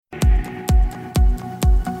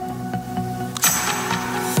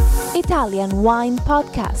Italian Wine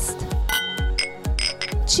Podcast.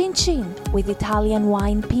 Chin Chin with Italian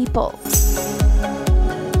wine people.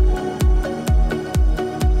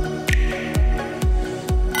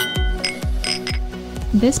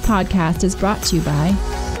 This podcast is brought to you by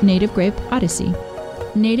Native Grape Odyssey.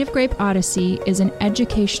 Native Grape Odyssey is an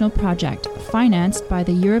educational project financed by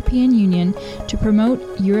the European Union to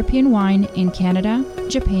promote European wine in Canada,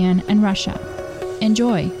 Japan, and Russia.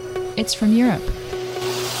 Enjoy. It's from Europe.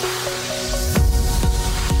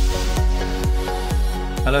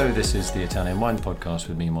 Hello, this is the Italian Wine Podcast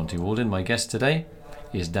with me, Monty Walden. My guest today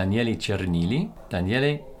is Daniele Cernilli.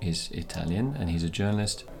 Daniele is Italian and he's a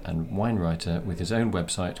journalist and wine writer with his own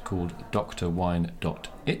website called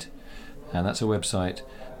drwine.it. And that's a website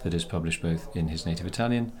that is published both in his native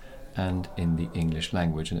Italian and in the English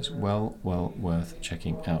language, and it's well worth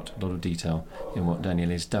checking out. A lot of detail in what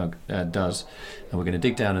Daniele does, and we're going to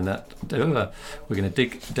dig down in that. We're going to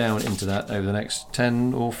dig down into that over the next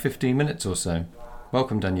 10 or 15 minutes or so.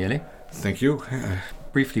 Welcome, Daniele. Thank you.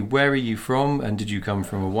 Briefly, where are you from, and did you come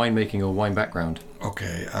from a winemaking or wine background?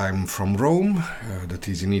 Okay, I'm from Rome, that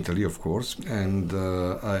is in Italy, of course, and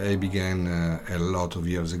I began a lot of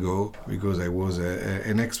years ago because I was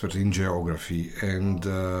an expert in geography, and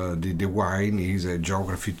the wine is a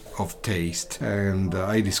geography of taste, and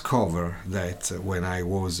I discovered that when I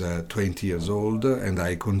was 20 years old, and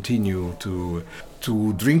I continue to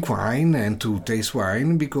drink wine and to taste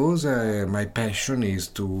wine because my passion is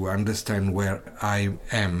to understand where I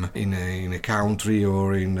am in a country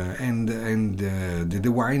or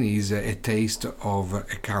the wine is a taste of a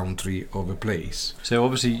country, of a place. So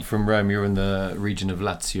obviously from Rome you're in the region of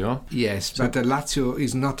Lazio. Yes, but Lazio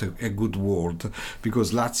is not a good word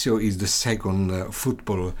because Lazio is the second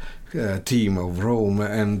football team of Rome,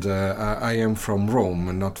 and I am from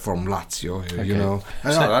Rome, not from Lazio. Okay. You know,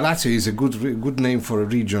 Lazio is a good name for a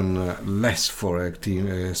region, less for a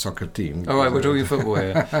team, soccer team. All right, we're talking football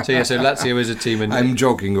here. So Lazio is a team, and I'm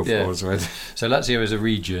joking, of course. Right? So Lazio is a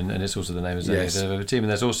region, and it's also the name of a team, and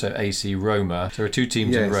there's also AC Roma. So there are two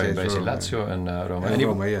teams in Rome, basically, Roma. Lazio and Roma. And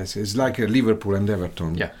Roma, yes, it's like Liverpool and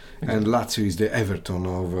Everton. Yeah. Exactly. And Lazio is the Everton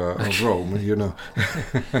of Rome, you know.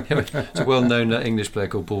 It's a well-known English player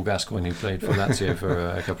called Paul Gascoigne who played for Lazio for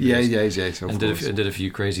a couple of years. Yes, and did a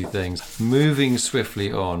few crazy things. Moving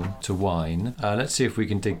swiftly on to wine, let's see if we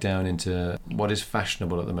can dig down into what is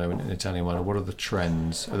fashionable at the moment in Italian wine. What are the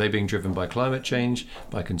trends? Are they being driven by climate change,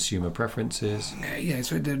 by consumer preferences? Yes,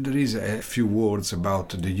 there is a few words about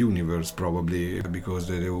the universe probably, because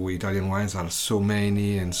the Italian wines are so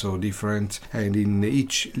many and so different, and in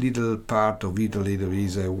each little part of Italy there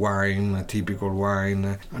is a wine, a typical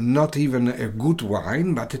wine, not even a good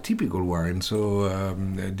wine but a typical wine. So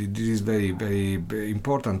this is very, very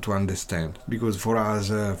important to understand, because for us,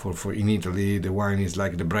 for in Italy, the wine is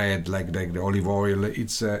like the bread, like the olive oil.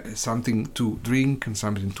 It's something to drink and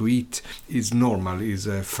something to eat. It's normal. It's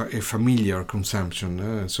a familiar consumption.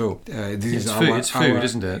 It's food,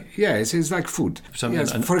 isn't it? Yes, it's like food.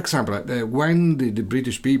 Yes, for example, when the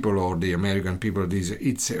British people or the American people,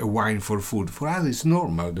 it's a wine for food. For us, it's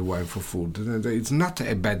normal, the wine for food. It's not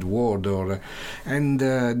a bad word,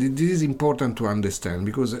 this is important to understand,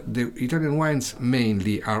 because the Italian wines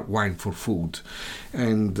mainly are wine for food,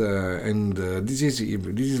 and this is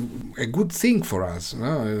a good thing for us.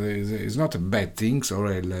 No? It's not a bad thing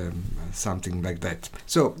or something like that.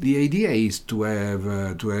 So the idea is to have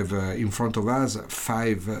in front of us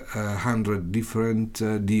 500 different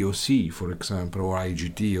DOC, for example, or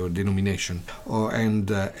IGT or denomination,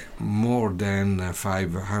 and more than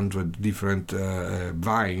 500 different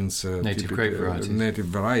vines, native grape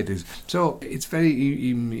varieties. So it's very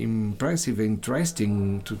impressive,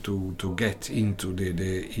 interesting to get into the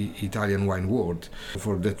Italian wine world.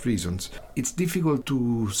 For that reasons, it's difficult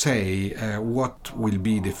to say what will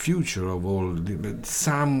be the future of all. But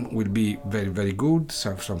some will be very, very good.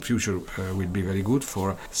 Some future will be very good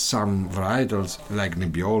for some varietals like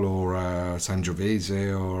Nebbiolo or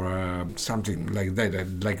Sangiovese or something like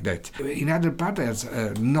that. In other parts,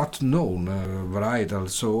 not known varietal,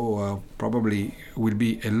 so probably will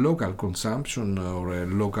be a local consumption or a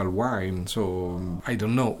local wine. So I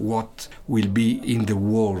don't know what will be in the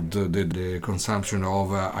world the consumption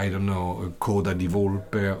of Coda di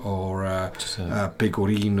Volpe or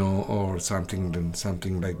Pecorino or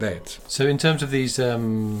something like that. So in terms of these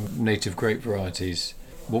native grape varieties,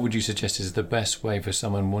 what would you suggest is the best way for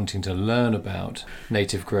someone wanting to learn about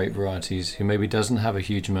native grape varieties who maybe doesn't have a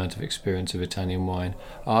huge amount of experience of Italian wine?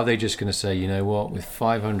 Are they just going to say, you know what, with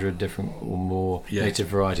 500 different or more native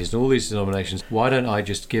varieties and all these denominations, why don't I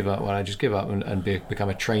just give up? Why don't I just give up and become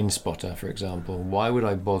a train spotter, for example? Why would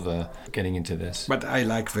I bother getting into this? But I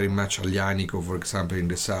like very much Aglianico, for example, in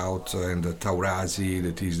the south, and the Taurasi,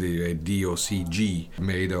 that is the DOCG,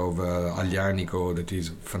 made of Aglianico, that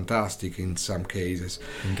is fantastic in some cases.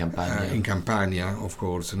 In Campania, of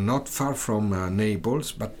course, not far from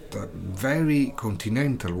Naples, but very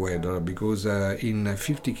continental weather, because in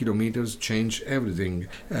 50 kilometers change everything,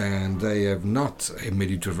 and they have not a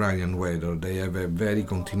Mediterranean weather, they have a very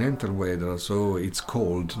continental weather, so it's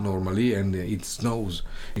cold normally, and it snows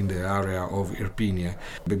in the area of Irpinia,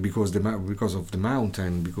 but because of the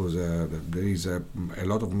mountain, because there is a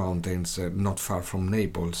lot of mountains not far from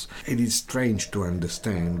Naples. It is strange to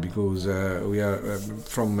understand, because we are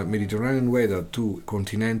from Mediterranean weather to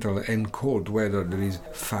continental and cold weather, there is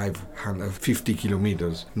 550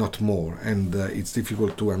 kilometers, not more, and it's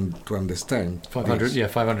difficult to understand.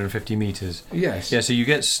 550 meters. Yes. Yeah, so you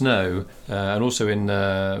get snow, and also in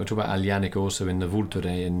we're talking about Aglianico, also in the Vulture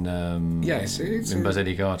in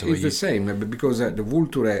Basilicata. It's the same, because the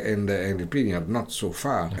Vulture and Irpinia are not so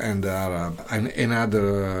far, and are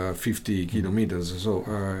another 50 kilometers. So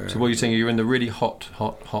what you're saying, you're in the really hot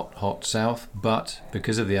south, but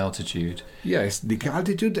because of the altitude. Yes, the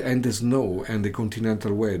altitude and the snow and the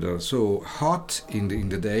continental weather. So hot in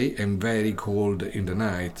the day and very cold in the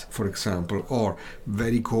night, for example, or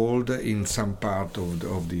very cold in some part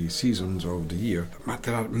of the seasons of the year. But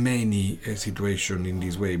there are many situations in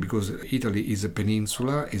this way, because Italy is a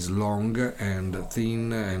peninsula, is long and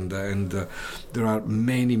thin, and there are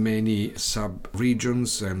many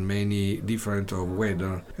sub-regions and many different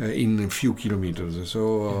weather in a few kilometers.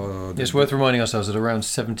 So it's worth reminding ourselves that around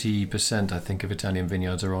 70%, I think, of Italian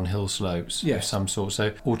vineyards are on hill slopes of some sort.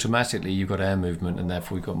 So automatically you've got air movement, and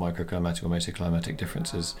therefore you've got microclimatic or mesoclimatic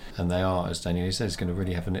differences, and they are, as Daniele says, going to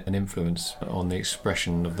really have an influence on the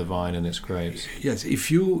expression of the vine and its grapes. Yes, if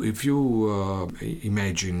you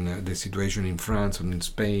imagine the situation in France and in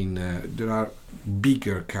Spain, there are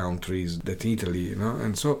bigger countries than Italy,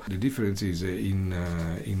 and so the difference is in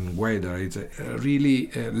weather. It's really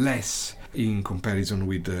less in comparison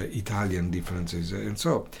with Italian differences, and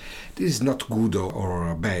so this is not good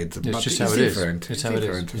or bad, but it's different. It's how it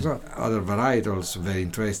is. Yeah. So other varietals very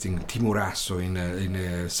interesting. Timorasso in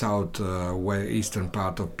the south eastern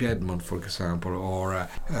part of Piedmont, for example, or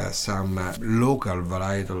some local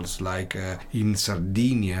varietals like in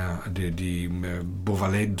Sardinia, the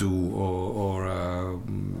Bovaleddu, or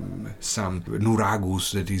some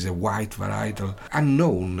Nuragus, that is a white varietal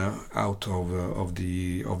unknown out of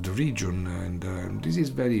the region, and this is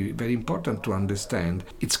very, very important to understand.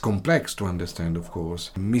 It's complex to understand, of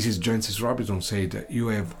course. Mrs. Jancis Robinson said that you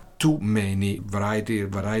have too many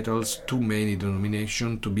varietals, too many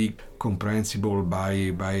denominations to be comprehensible by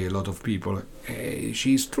a lot of people.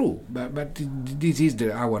 She is true, but this is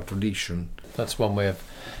our tradition. That's one way of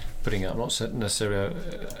putting it. I'm not necessarily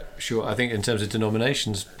sure. I think in terms of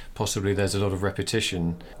denominations, possibly there's a lot of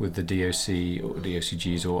repetition with the DOC or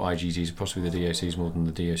DOCGs or IGGs, possibly the DOCs more than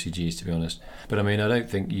the DOCGs, to be honest. But I mean, I don't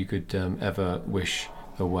think you could ever wish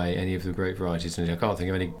away any of the grape varieties in Italy. I can't think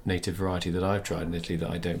of any native variety that I've tried in Italy that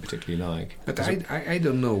I don't particularly like. But I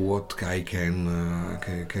don't know what I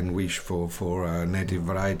can wish for native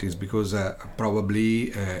varieties, because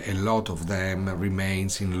probably a lot of them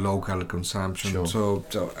remains in local consumption. Sure. So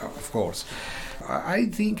of course, I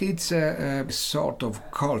think it's a sort of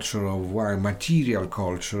culture of wine, material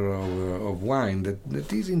culture of wine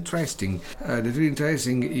that is interesting.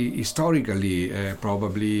 Historically,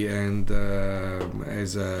 probably, and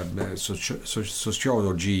as a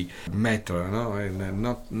sociology matter, and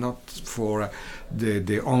not for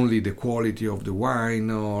the only the quality of the wine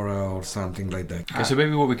or something like that. Okay, so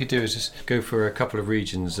maybe what we could do is just go for a couple of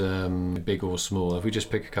regions, big or small. If we just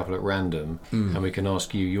pick a couple at random, and we can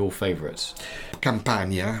ask you your favourites.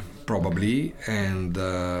 Campania, probably, and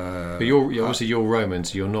but you're obviously you're Roman,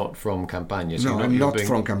 so you're not from Campania. So no, I'm not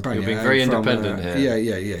from Campania. You're being very independent here.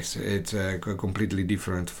 Yes. It's completely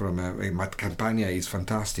different from. But Campania is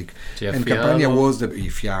fantastic, so and Campania was the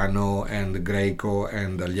Fiano and Greco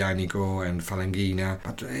and Aglianico and Falanghina,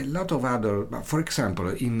 but a lot of other. For example,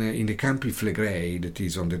 in the Campi Flegrei, that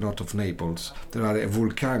is on the north of Naples, there are a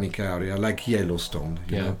volcanic area like Yellowstone,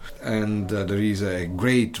 you know, and there is a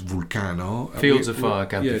great volcano. Fields of fire,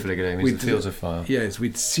 Campi Flegrei. With the fields of fire. Yes,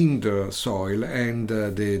 with cinder soil, and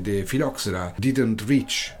the phylloxera didn't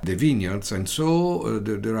reach the vineyards, and so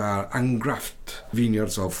there are ungrafted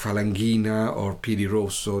vineyards of Falanghina or Piedi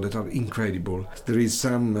Rosso that are incredible. There is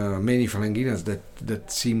many Falanghinas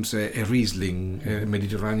that seems a Riesling, a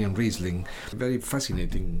Mediterranean Riesling. Very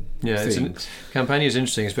fascinating things. Campania is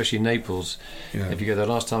interesting, especially in Naples. Yeah. If you go there,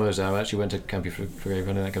 last time I was there, I actually went to Campi Flegrei,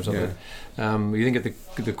 and that comes up with. You think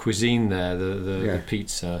of the cuisine there, the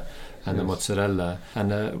pizza and the mozzarella,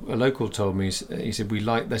 and a local told me, he said,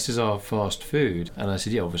 this is our fast food, and I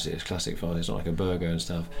said, yeah, obviously it's classic fast, it's not like a burger and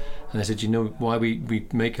stuff. And they said, you know why we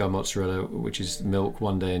make our mozzarella, which is milk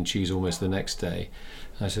one day and cheese almost the next day?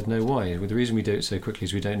 And I said, no, why? Well, the reason we do it so quickly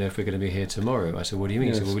is we don't know if we're going to be here tomorrow. I said, what do you mean?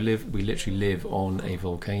 He said, well, we literally live on a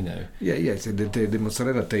volcano. Yes, the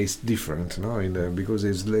mozzarella tastes different, no? Because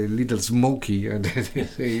it's a little smoky, and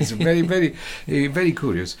it's very, very, very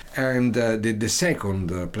curious. And the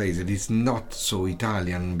second place that is not so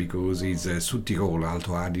Italian because it's Südtirol,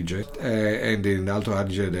 Alto Adige, and in Alto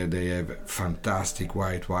Adige they have fantastic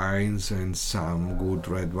white wines and some good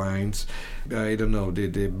red wines. I don't know,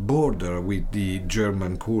 the border with the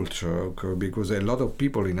German culture, because a lot of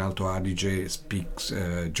people in Alto Adige speaks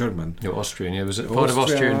German. You're Austrian, yeah. It was part of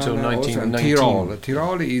Austria until 1919.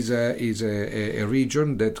 Tirol is a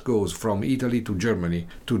region that goes from Italy to Germany,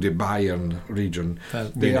 to the Bayern region.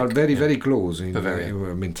 They are very, very close in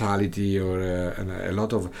mentality, and a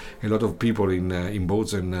lot of people in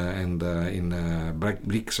Bozen and in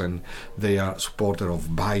Brixen, they are supporter of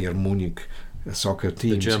Bayern Munich. Soccer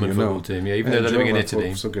team, the German football team, even though they're living in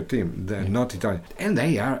Italy. Soccer team, they're not Italian, and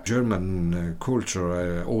they are German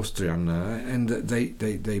culture, Austrian, and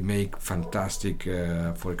they make fantastic,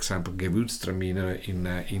 for example, Gewürztraminer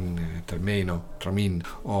in Tramin,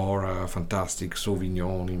 or fantastic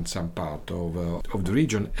Sauvignon in some part of the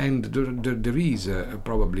region, and there is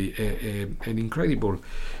probably an incredible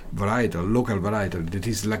local varietal that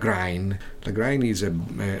is Lagrein. Lagrein is a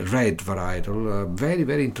red varietal, very,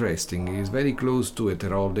 very interesting. It's very close to a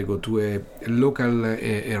Tirol. They go to a local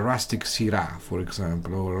a rustic Syrah, for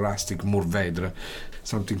example, or a rustic Mourvèdre,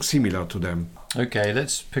 something similar to them. Okay,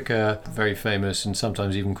 let's pick a very famous and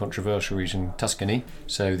sometimes even controversial region, Tuscany.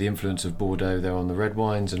 So the influence of Bordeaux there on the red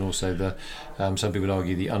wines, and also some people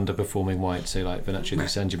argue the underperforming whites, say like Vernaccia di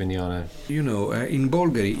San Gimignano. You know, in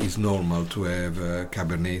Bulgari it's normal to have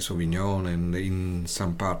Cabernet Sauvignon and in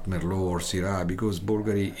some part Merlot or Syrah, because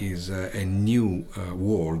Bulgari is a new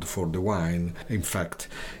world for the wine. In fact,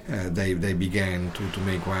 they began to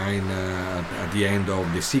make wine at the end of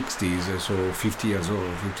the 60s, so 50 years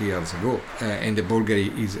ago. And the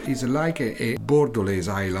Bulgari is like a Bordelaise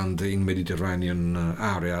island in Mediterranean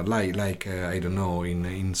area, like I don't know,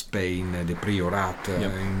 in Spain, the Priorat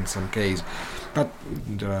in some case. But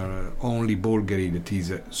there are only Bulgari that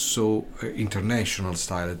is so international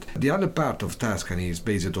style. The other part of Tuscany is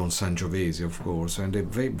based on Sangiovese, of course, and the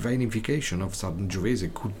vinification of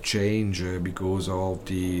Sangiovese could change because of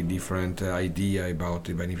the different idea about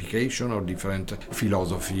the vinification or different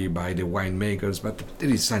philosophy by the winemakers. But there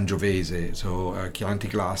is Sangiovese, so Chianti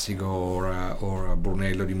Classico or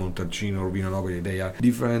Brunello di Montalcino or Vino Nobile, they are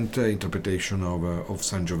different interpretation of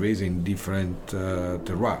Sangiovese in different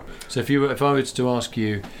terroir. So if I were to ask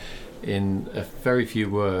you in a very few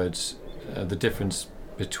words the difference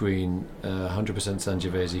between 100%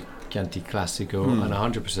 Sangiovese Chianti Classico and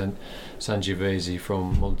 100% Sangiovese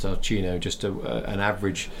from Montalcino, just an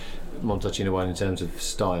average Montalcino wine in terms of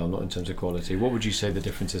style, not in terms of quality, what would you say the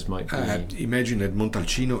differences might be? Imagine that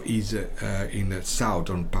Montalcino is in the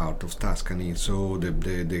southern part of Tuscany, so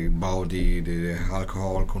the body, the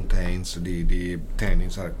alcohol contains, the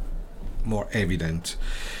tannins are more evident.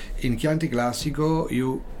 In Chianti Classico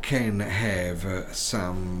you can have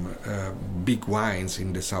some big wines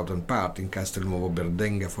in the southern part, in Castelnuovo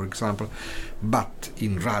Berdenga for example, but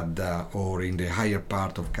in Radda or in the higher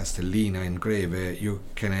part of Castellina and Greve you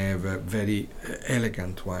can have very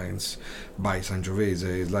elegant wines by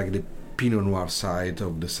Sangiovese. It's like the Pinot Noir side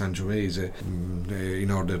of the Sangiovese.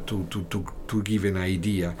 In order to give an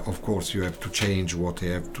idea, of course you have to change what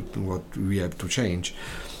we have to change.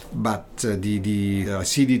 But the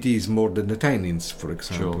acidity is more than the tannins, for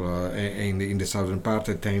example. Sure. In the southern part,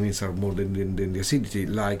 the tannins are more than the acidity,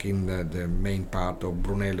 like in the main part of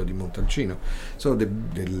Brunello di Montalcino. So the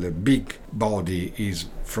big body is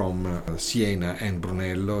from Siena and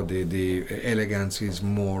Brunello. The elegance is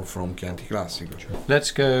more from Chianti Classico. Sure.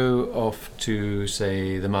 Let's go off to,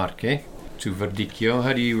 say, the Marche. to Verdicchio.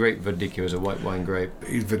 How do you rate Verdicchio as a white wine grape?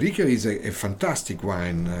 Verdicchio is a fantastic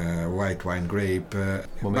wine, white wine grape,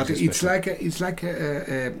 but it's like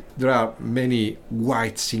there are many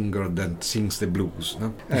white singers that sings the blues,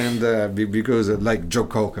 no? And because like Joe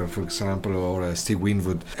Cocker, for example, or Steve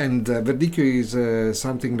Winwood, and Verdicchio is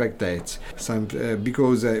something like that.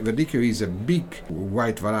 Because Verdicchio is a big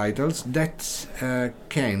white varietals that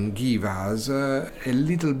can give us a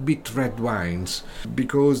little bit red wines,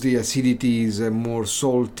 because the acidity is more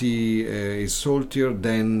salty, is saltier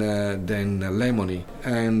than lemony,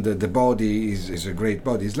 and the body is a great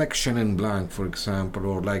body. It's like Chenin Blanc, for example,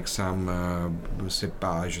 or like some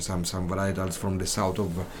cepage, some varietals from the south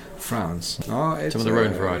of France. No, some of the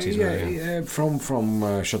Rhone varieties, from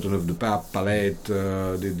Châteauneuf-du-Pape, Palette,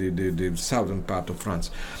 the southern part of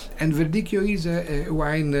France. And Verdicchio is a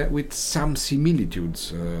wine with some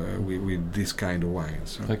similitudes with this kind of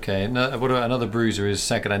wines. Okay, now, what about another bruiser is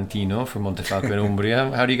Sagrantino from Montefalco in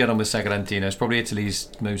Umbria. How do you get on with Sagrantino? It's probably Italy's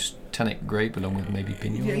most tannic grape, along with maybe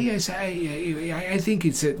Pignolo. Yes, I think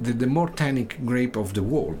it's the more tannic grape of the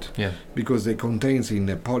world. Yeah, because they contains in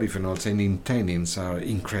polyphenols and in tannins are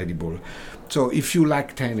incredible. So if you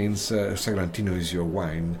like tannins, Sagrantino is your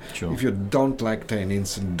wine. Sure. If you don't like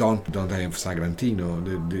tannins, don't have Sagrantino.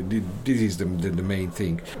 This is the main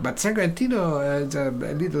thing. But Sagrantino is a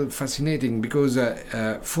little fascinating because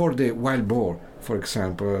for the wild boar, for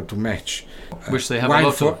example, to match, which they have a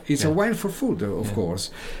lot of. It's a wine for food, of course,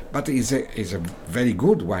 but it's a very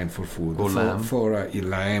good wine for food. Or lamb. For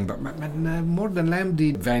lamb, but more than lamb,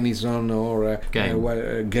 the venison or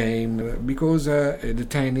game, because the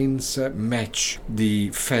tannins match the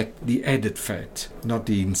fat, the added fat, not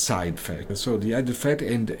the inside fat. So the added fat,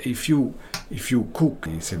 and if you cook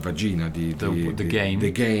the selvagina,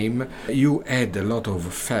 the game, you add a lot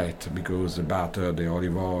of fat because the butter, the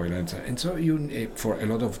olive oil, and so you. For a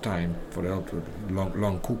lot of time, for a lot of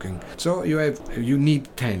long cooking, so you need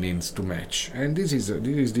tannins to match, and this is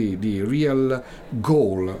the real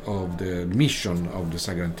goal of the mission of the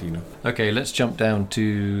Sagrantino. Okay, let's jump down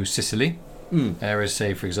to Sicily. Areas,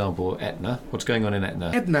 say, for example, Etna. What's going on in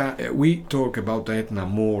Etna? Etna, we talk about Etna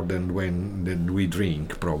more than when we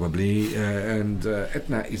drink, probably. And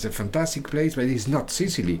Etna is a fantastic place, but it's not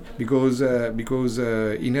Sicily, because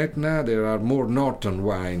in Etna there are more northern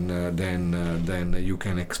wine than you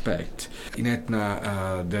can expect. In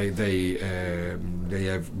Etna, they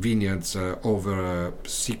have vineyards over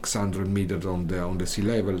 600 meters on the sea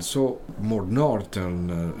level, so more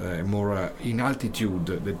northern, more in altitude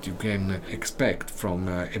that you can expect from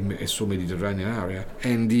a so Mediterranean area,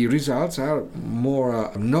 and the results are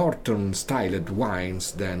more northern styled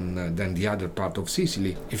wines than the other part of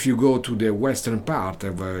Sicily. If you go to the western part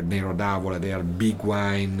of Nero d'Avola, they are big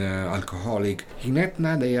wine, alcoholic. In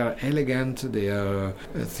Etna they are elegant, they are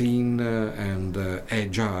thin and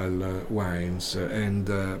agile wines, and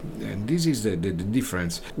this is the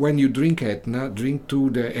difference. When you drink Etna, drink to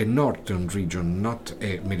a northern region, not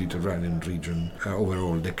a Mediterranean region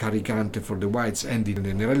overall. The Caricante for the whites and the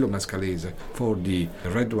Nerello Mascalese for the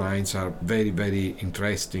red wines are very, very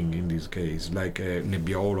interesting in this case, like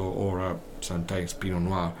Nebbiolo or sometimes Pinot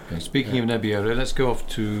Noir. Okay, speaking of Nebbiolo, let's go off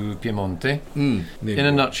to Piemonte. In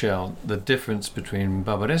a nutshell, the difference between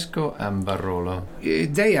Barbaresco and Barolo.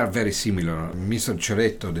 They are very similar. Mr.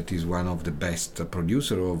 Ceretto, that is one of the best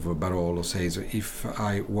producer of Barolo, says if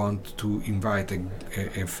I want to invite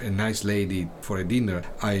a nice lady for a dinner,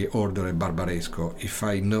 I order a Barbaresco. If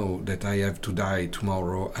I know that I have to die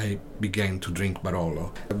tomorrow, I began to drink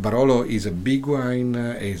Barolo. Barolo is a big wine,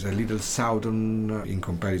 is a little southern in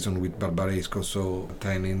comparison with Barbaresco, so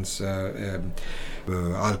tannins,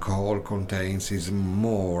 alcohol contains is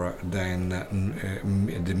more than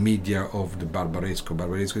the media of the Barbaresco.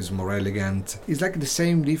 Barbaresco is more elegant. It's like the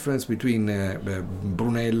same difference between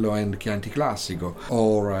Brunello and Chianti Classico,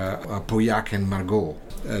 or Pauillac and Margaux.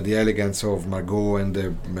 The elegance of Margaux and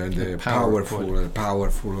the powerful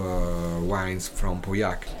wines from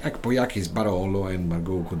Pauillac. Pauillac is Barolo and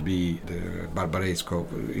Margaux could be the Barbaresco,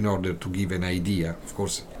 in order to give an idea. Of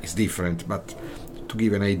course, it's different, but to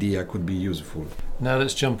give an idea could be useful. Now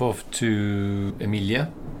let's jump off to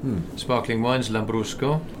Emilia. Sparkling wines,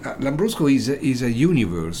 Lambrusco. Lambrusco is a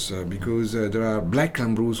universe because there are black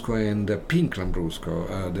Lambrusco and pink Lambrusco.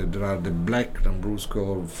 There are the black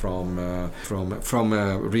Lambrusco from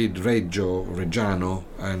Reggio, Reggiano,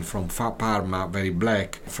 and from Parma, very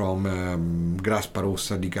black, from Graspa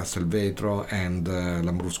Rossa di Castelvetro, and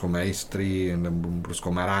Lambrusco Maestri and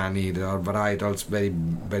Lambrusco Marani. There are varietals very,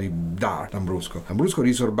 very dark Lambrusco. Lambrusco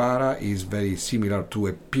Risorbara is very similar to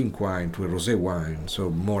a pink wine, to a rosé wine, so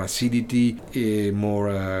more acidity, more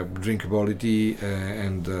drinkability,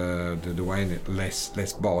 and the wine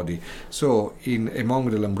less body. So among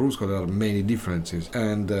the Lambrusco there are many differences,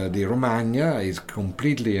 and the Romagna is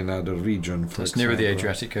completely another region. So it's nearer the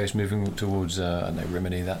Adriatic coast, moving towards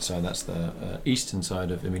Rimini, that side. That's the eastern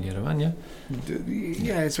side of Emilia-Romagna.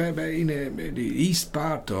 Yes, in the east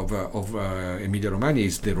part of Emilia-Romagna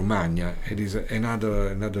is the Romagna. It is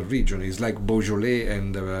another region. It's like Beaujolais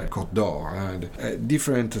and Côte d'Or.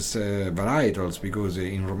 Different varietals, because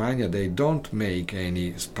in Romagna they don't make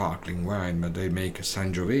any sparkling wine, but they make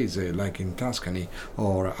Sangiovese, like in Tuscany,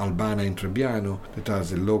 or Albana in Trebbiano, that are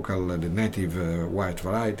the native white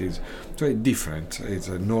varieties. So it's different. It's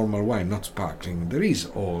a normal wine, not sparkling. There is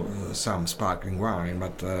some sparkling wine,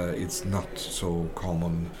 but it's not so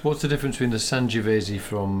common. What's the difference between the Sangiovese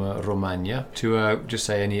from Romagna to just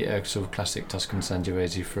say any sort of classic Tuscan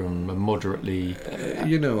Sangiovese from a moderately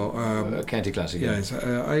Chianti Classic? Yes,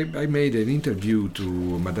 I made an interview to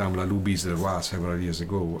Madame Lalubis de Roy several years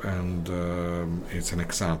ago, and it's an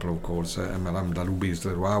example, of course. Madame Lalubis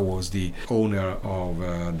de Roy was the owner of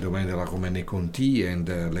Domaine de la Romaine Conti and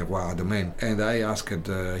Le Roy Domaine, and I asked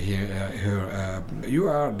her, you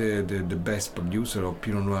are the best producer of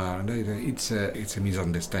Pinot Noir, and it's a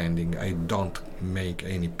misunderstanding. I don't make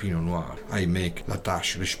any Pinot Noir. I make La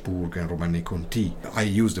Tâche, Richebourg and Romanée Conti. I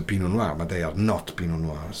use the Pinot Noir, but they are not Pinot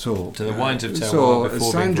Noir. So the wines of terroir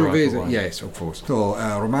before Sangiovese, yes, of course. So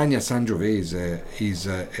Romagna Sangiovese is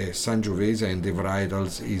Sangiovese, and the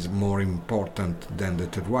varietals is more important than the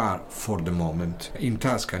terroir for the moment. In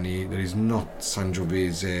Tuscany, there is not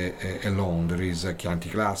Sangiovese alone. There is Chianti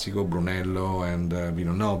Classico, Brunello, and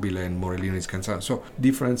Vino Nobile, and Morellino di Scansano. So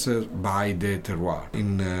differences by the terroir.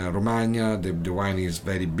 In Romagna, the wine is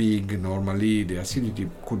very big. Normally, the acidity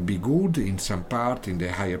could be good in some part, in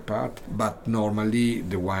the higher part, but normally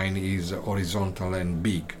the wine is horizontal and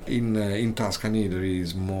big. In Tuscany, there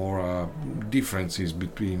is more differences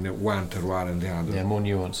between one terroir and the other. Yeah, more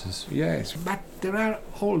nuances. Yes, but there are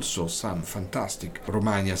also some fantastic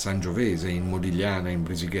Romagna Sangiovese in Modigliana, in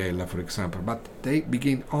Brisighella, for example, but they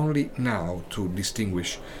begin only now to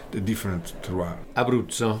distinguish the different terroir.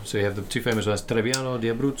 Abruzzo, so you have the two famous ones, Trebbiano di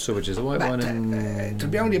Abruzzo, which is the white one, and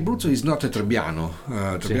Trebbiano di Abruzzo is not a Trebbiano.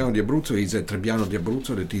 Trebbiano di Abruzzo is a Trebbiano di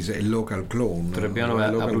Abruzzo that is a local clone. Trebbiano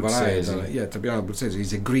Abruzzese. Abruzzese. Yeah, Trebbiano Abruzzese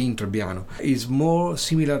is a green Trebbiano. It's more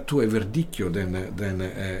similar to a Verdicchio than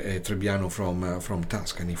a Trebbiano from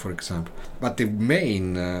Tuscany, for example. But the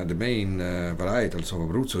main varietals of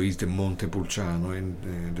Abruzzo is the Montepulciano, and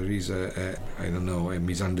there is a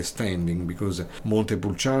misunderstanding, because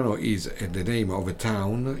Montepulciano is the name of a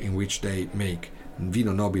town in which they make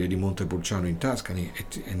Vino Nobile di Montepulciano in Tuscany,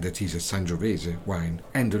 and that is a Sangiovese wine.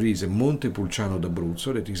 And there is a Montepulciano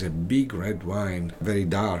d'Abruzzo that is a big red wine, very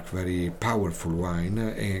dark, very powerful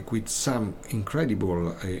wine, with some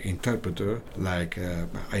incredible interpreter, like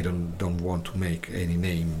I don't want to make any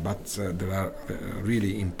name, but there are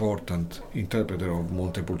really important interpreter of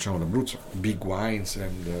Montepulciano d'Abruzzo, big wines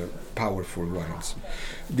and powerful wines,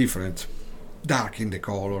 different, dark in the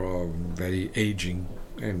color, very aging,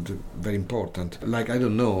 and very important. Like, I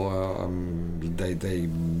don't know, they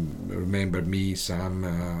remember me some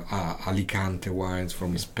Alicante wines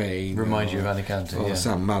from Spain. Remind you of Alicante, or yeah.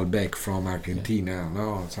 Some Malbec from Argentina,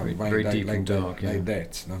 no? Sorry, very deep and dark, like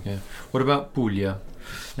that, no? Yeah. What about Puglia?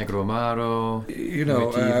 Negro Amaro?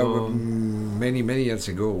 Many years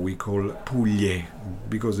ago we call Puglie,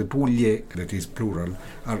 because the Puglie, that is plural,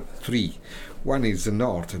 are three. One is the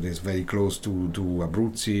north, that is very close to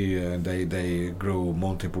Abruzzi. They grow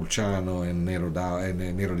Montepulciano and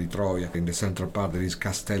Nero di Troia. In the central part there is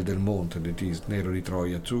Castel del Monte, that is Nero di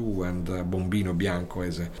Troia too, and Bombino Bianco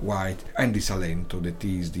as a white, and the Salento, that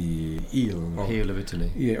is the heel of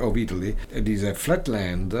Italy. Yeah, of Italy. It is a flat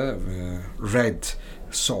land, red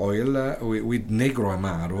soil with Negro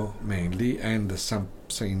Amaro mainly, and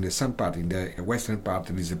in the western part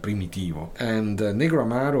it is a Primitivo, and Negro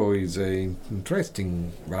Amaro is an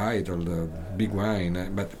interesting varietal, big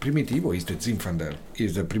wine, but Primitivo is the Zinfandel.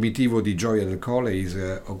 Is the Primitivo di Gioia del Colle is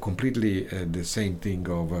completely the same thing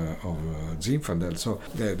of Zinfandel. So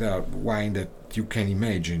there are wine that you can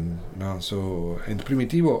imagine, no? So, and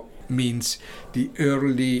Primitivo means the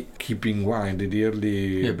early keeping wine, the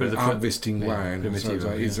early harvesting wine.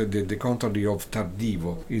 It's the contrary of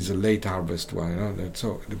tardivo, is a late harvest wine.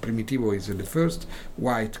 So the Primitivo is the first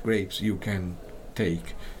white grapes you can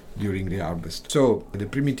take during the harvest. So the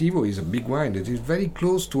Primitivo is a big wine that is very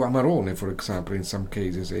close to Amarone, for example, in some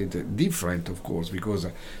cases. It's different, of course, because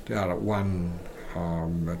there are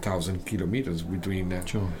 1,000 kilometers between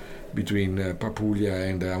Puglia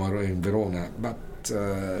and Verona, but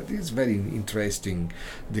But it's very interesting,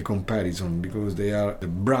 the comparison, because they are the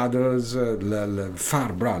brothers,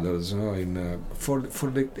 far brothers, for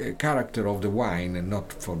the character of the wine and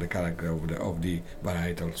not for the character of the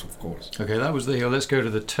varietals, of course. Okay, that was the hill. Let's go to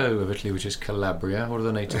the toe of Italy, which is Calabria. What are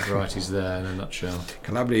the native varieties there in a nutshell?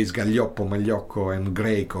 Calabria is Gaglioppo, Magliocco and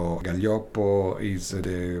Greco. Gaglioppo is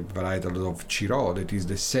the varietal of Ciro, that is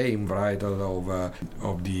the same varietal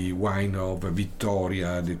of the wine of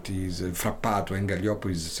Vittoria, that is Frappato, and Gaglioppo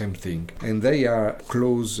is the same thing. And they are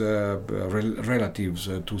close relatives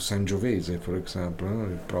to Sangiovese, for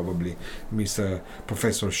example. Probably Mr.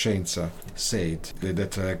 Professor Scienza said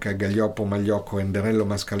that Gaglioppo, Magliocco and Nerello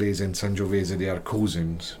Mascalese and Sangiovese, they are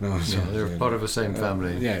cousins. No? Yeah, So, they're part of the same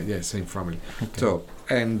family. Yeah, same family. Okay. So,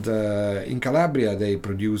 and in Calabria they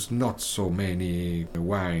produce not so many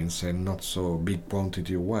wines and not so big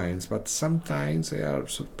quantity of wines, but sometimes they are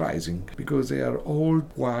surprising because they are old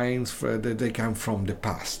wines that they come from the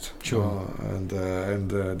past. Sure. And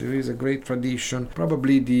there is a great tradition.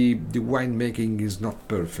 Probably the winemaking is not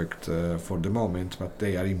perfect for the moment, but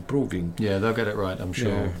they are improving. Yeah, they'll get it right, I'm sure.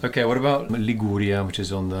 Yeah. Okay, what about Liguria, which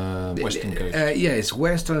is on the western coast? Yes,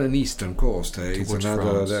 western and eastern coast. It's Towards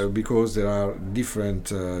another France. because there are different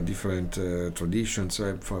traditions.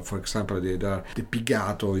 For example, there are the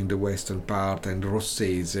Pigato in the western part, and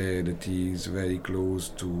Rossese that is very close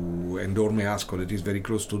to, and Ormeasco that is very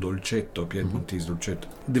close to Dolcetto, Piedmontese Dolcetto.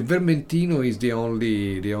 The Vermentino is the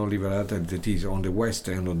only varietal that is on the west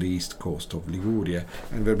and on the east coast of Liguria,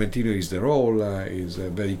 and Vermentino is the roll, is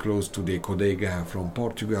very close to the Codega from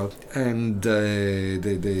Portugal, and there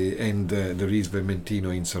is Vermentino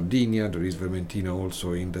in Sardinia. There is Vermentino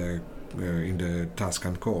also in the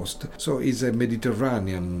Tuscan coast. So it's a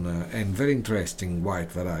Mediterranean and very interesting white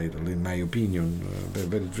varietal, in my opinion.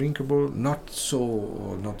 Very drinkable, not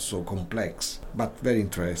so complex, but very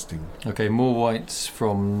interesting. Okay, more whites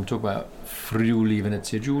from, talk about Friuli,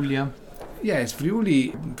 Venezia Giulia. Yes,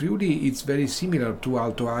 Friuli it's very similar to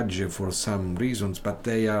Alto Adige for some reasons, but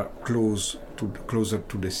they are closer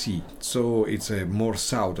to the sea, so it's a more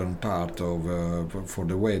southern part of for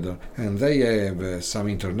the weather, and they have some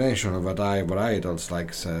international varietals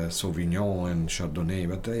like Sauvignon and Chardonnay,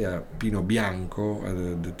 but they are Pinot Bianco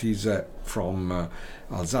that is from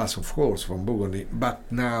Alsace, of course, from Burgundy,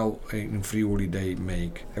 but now in Friuli they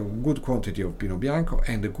make a good quantity of Pinot Bianco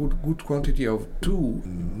and a good quantity of two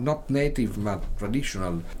not native but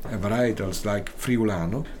traditional varietals like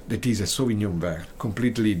Friulano, that is a Sauvignon Vert,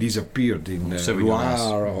 completely disappeared in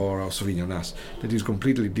Loire, or Sauvignon Nas, that is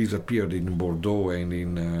completely disappeared in Bordeaux and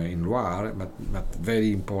in Loire, but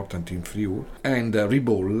very important in Friuli, and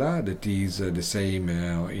Ribolla, that is the same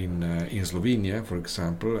in Slovenia, for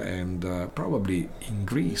example, and probably in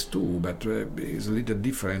Greece too, but is a little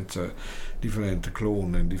different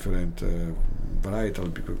clone and different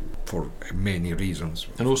varietal for many reasons.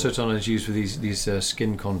 And also sometimes used for these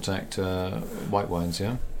skin contact white wines,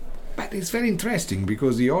 yeah? But it's very interesting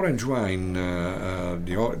because the orange wine,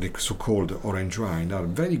 the so-called orange wine, are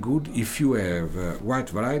very good if you have white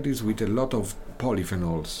varieties with a lot of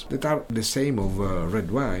polyphenols that are the same of red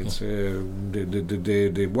wines.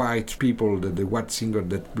 The white people, the white singer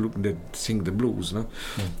that sing the blues, no,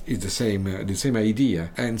 it's the same idea.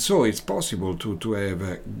 And so it's possible to have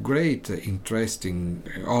a great, interesting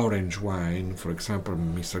orange wine. For example,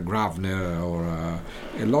 Mr. Gravner or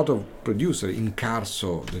a lot of producers in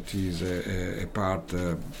Carso, that is a part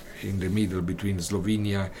in the middle between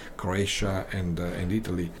Slovenia, Croatia, and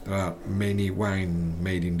Italy. There are many wine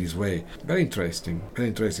made in this way. Very interesting.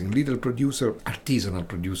 Little producer, artisanal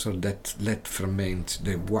producer that let ferment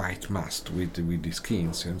the white must with the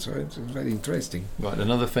skins, and so it's very interesting. Right,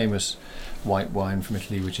 another famous white wine from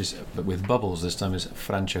Italy, which is but with bubbles this time, is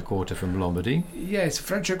Franciacorta from Lombardy. Yes,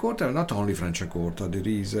 Franciacorta, not only Franciacorta. There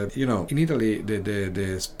is, in Italy,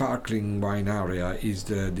 the sparkling wine area is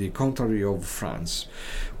the contrary of France.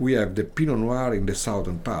 We have the Pinot Noir in the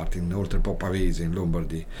southern part, in Oltrepò Pavese, in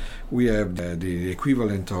Lombardy. We have the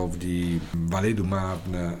equivalent of the Vallée du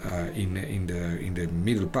Marne in the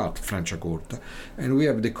middle part, Franciacorta, and we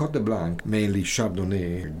have the Côte de Blanc, mainly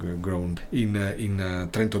Chardonnay, grown in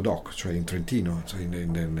Trento Doc, so in Trentino, so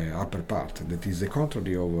in the upper part. That is the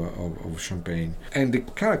contrary of Champagne, and the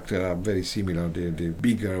character are very similar. The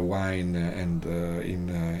bigger wine and in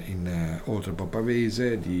Oltrepò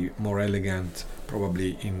Pavese, the more elegant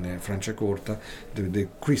probably in Franciacorta, the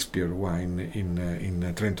crispier wine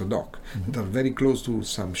in Trento Doc, that are very close to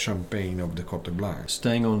some champagne of the Cote Blanc.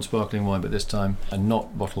 Staying on sparkling wine, but this time a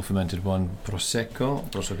not bottle fermented one, Prosecco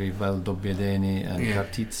Valdobbiadene and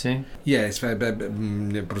Cartizze. Yes,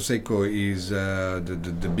 Prosecco is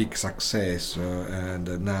the big success,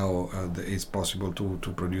 and now it's possible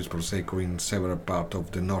to produce Prosecco in several parts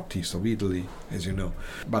of the northeast of Italy, as you know.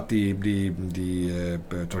 But the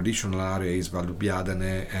traditional area is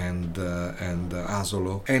Valdobbiadene and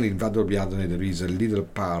Asolo, and in Valdobbiadene there is a little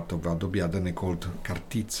part of Valdobbiadene called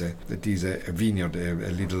Cartizze, that is a vineyard,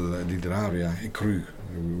 a little area, a cru,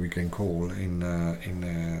 we can call in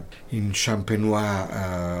Champenois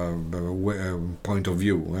point of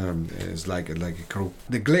view. It's like a cru.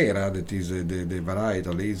 The Glera, that is the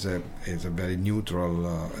varietal, is a very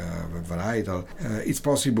neutral varietal. It's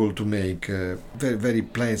possible to make very, very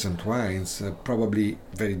pleasant wines, probably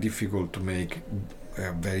very difficult to make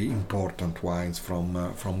very important wines from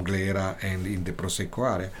Glera and in the Prosecco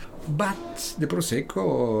area. But the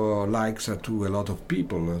Prosecco likes to a lot of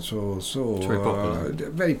people, so it's very popular.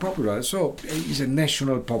 Very popular. So it's a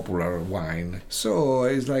national popular wine. So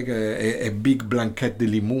it's like a big Blanquette de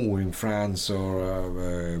Limoux in France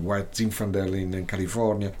or White Zinfandel in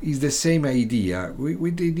California. It's the same idea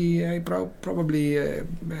with the probably a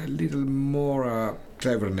little more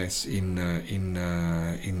cleverness in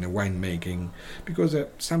winemaking, because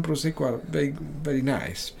some Prosecco are very, very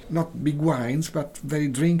nice. Not big wines, but very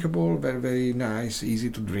drinkable, very, very nice, easy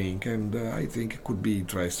to drink, and I think it could be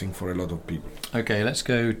interesting for a lot of people. Okay, let's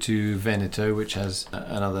go to Veneto, which has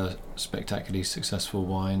another spectacularly successful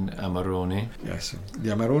wine, Amarone. Yes, the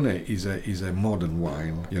Amarone is a modern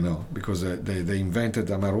wine, because they invented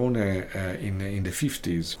Amarone in the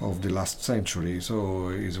 50s of the last century. So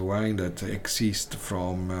it's a wine that exists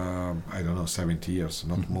from 70 years,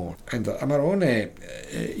 not more. And Amarone,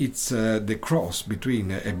 it's the cross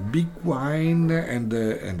between a big wine and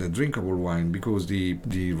a drinkable wine, because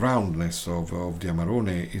the roundness of the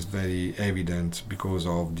Amarone is very evident because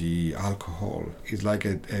of the alcohol. It's like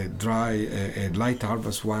a light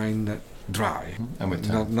harvest wine, dry and with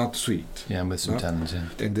not sweet. Yeah, and with some tannins.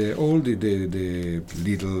 Yeah. And all the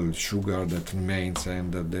little sugar that remains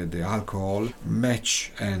and the alcohol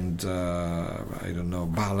match and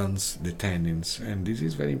balance the tannins, and this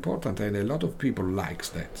is very important. And a lot of people likes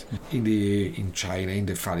that. In China, in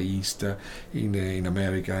the Far East, in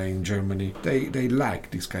America, in Germany, they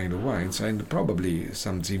like this kind of wines, and probably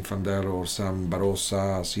some Zinfandel or some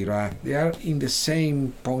Barossa, Syrah, they are in the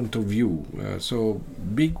same point of view. So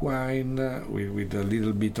big wine with a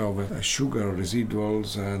little bit of sugar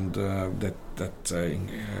residuals and that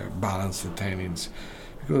balance the tannins,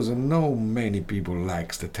 because no many people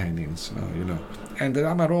likes the tannins, And the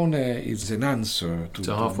Amarone is an answer to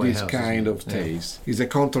this kind of taste. It's the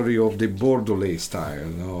contrary of the Bordelais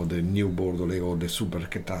style, the new Bordelais or the Super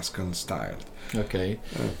Tuscan style. Okay,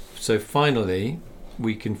 so finally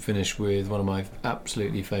we can finish with one of my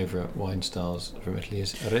absolutely favourite wine styles from Italy,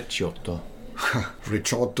 is Recioto.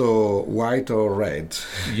 Recioto white or red?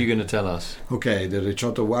 You're going to tell us. Okay, the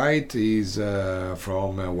Recioto white is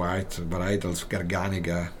from white varietals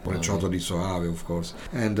Garganega, Recioto di Soave, of course,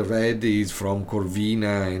 and the red is from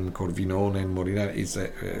Corvina and Corvinone and Molinari. It's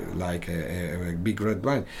like a big red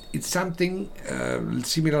wine. It's something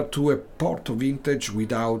similar to a Porto vintage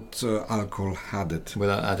without alcohol added.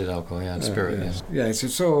 Without added alcohol, yeah, and spirit. Yes,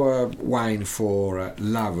 so wine for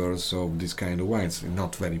lovers of this kind of wines.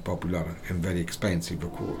 Not very popular and very expensive,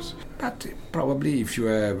 of course. But probably if you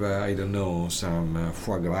have, some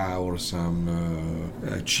foie gras or some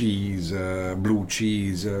cheese, blue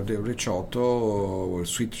cheese, the Recioto or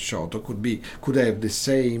sweet Recioto could have the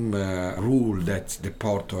same rule that the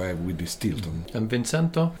Porto have with the Stilton. And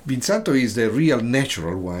Vinsanto? Vinsanto is the real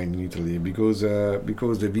natural wine in Italy, because the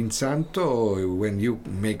Vinsanto, when you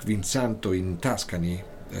make Vinsanto in Tuscany,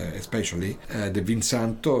 especially the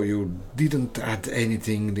Vinsanto, you didn't add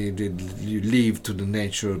anything. You leave to the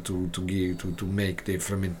nature to make the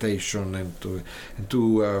fermentation and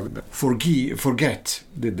to forget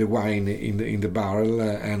the wine in the barrel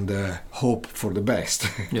and hope for the best.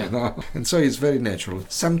 Yeah. And so it's very natural.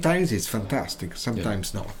 Sometimes it's fantastic,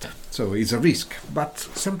 sometimes not. So it's a risk, but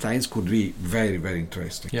sometimes could be very, very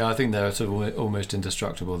interesting. Yeah, I think they're sort of almost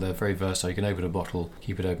indestructible. They're very versatile. You can open a bottle,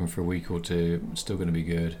 keep it open for a week or two, it's still going to be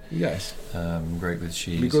good. Yes. Great with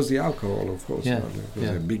cheese. Because the alcohol, of course. Yeah.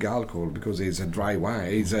 A big alcohol, because it's a dry wine.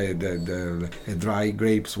 It's a dry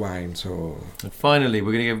grapes wine. So. And finally,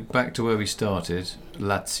 we're going to go back to where we started.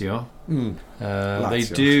 Lazio. Lazio. They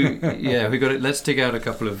do, yeah. We got it. Let's dig out a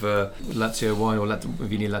couple of Lazio wine or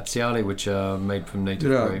vini laziali, which are made from native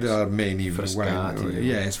grapes. There are many Frascati. wines.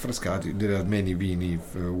 Yes, Frascati. There are many vini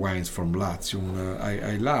wines from Latium.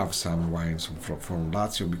 I love some wines from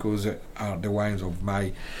Lazio because are the wines of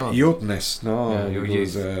my youthness. No, Yeah, your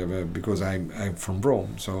youth. Because I'm from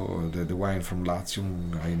Rome, so the wine from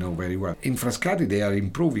Latium I know very well. In Frascati they are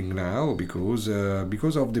improving now because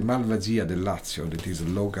of the Malvasia del Lazio, that is a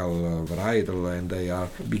local varietal, and they are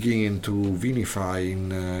beginning to vinify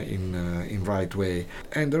in right way.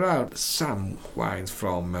 And there are some wines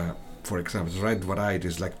from for example, red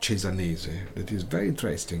varieties like Cesanese, that is very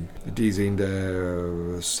interesting. It is in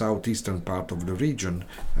the southeastern part of the region,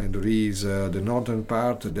 and there is the northern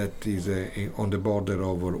part that is on the border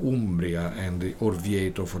of Umbria and the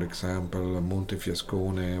Orvieto, for example,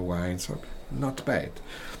 Montefiascone wines are not bad.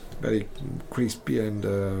 Very crispy and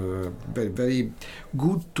very, very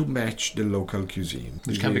good to match the local cuisine.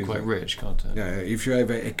 Which can be quite rich, can't it? Yeah, if you have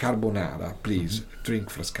a carbonara, please drink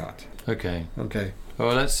Frascati. Okay.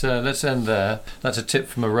 Well, let's end there. That's a tip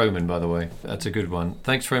from a Roman, by the way. That's a good one.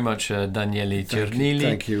 Thanks very much, Daniele Cernilli.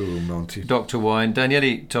 Thank you, Monty. Dr. Wine.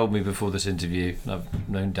 Daniele told me before this interview, and I've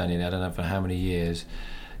known Daniele, I don't know for how many years,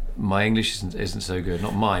 my English isn't so good.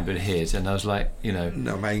 Not mine, but his. And I was like,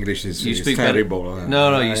 No, my English is terrible.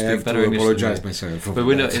 No, you speak better English. I apologise myself. But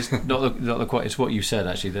we know it's not the quite. It's what you said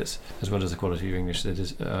actually. That's as well as the quality of your English. That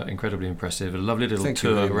is incredibly impressive. A lovely little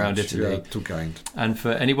tour around Italy. You are too kind. And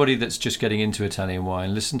for anybody that's just getting into Italian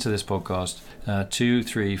wine, listen to this podcast 2,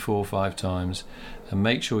 3, 4, 5 times. And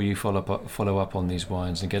make sure you follow up on these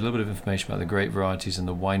wines and get a little bit of information about the great varieties and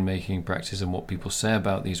the winemaking practice and what people say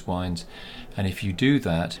about these wines. And if you do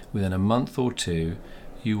that, within a month or two,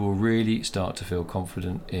 you will really start to feel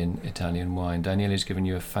confident in Italian wine. Daniele has given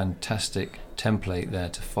you a fantastic template there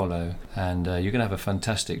to follow, and you're going to have a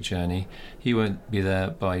fantastic journey. He won't be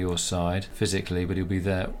there by your side physically, but he'll be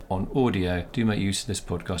there on audio. Do make use of this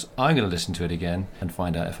podcast. I'm going to listen to it again and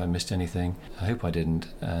find out if I missed anything. I hope I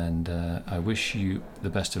didn't, and I wish you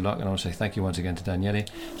the best of luck. And I want to say thank you once again to Daniele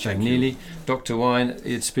Cernilli. Dr. Wine,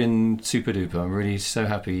 it's been super duper. I'm really so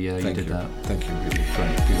happy you did that. Thank you. Really.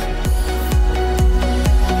 Great. Good.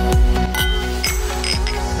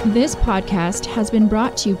 This podcast has been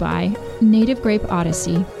brought to you by Native Grape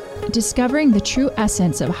Odyssey, discovering the true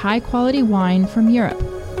essence of high-quality wine from Europe.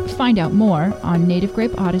 Find out more on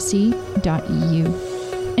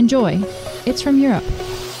nativegrapeodyssey.eu. Enjoy. It's from Europe.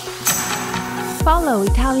 Follow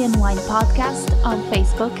Italian Wine Podcast on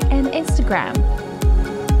Facebook and Instagram.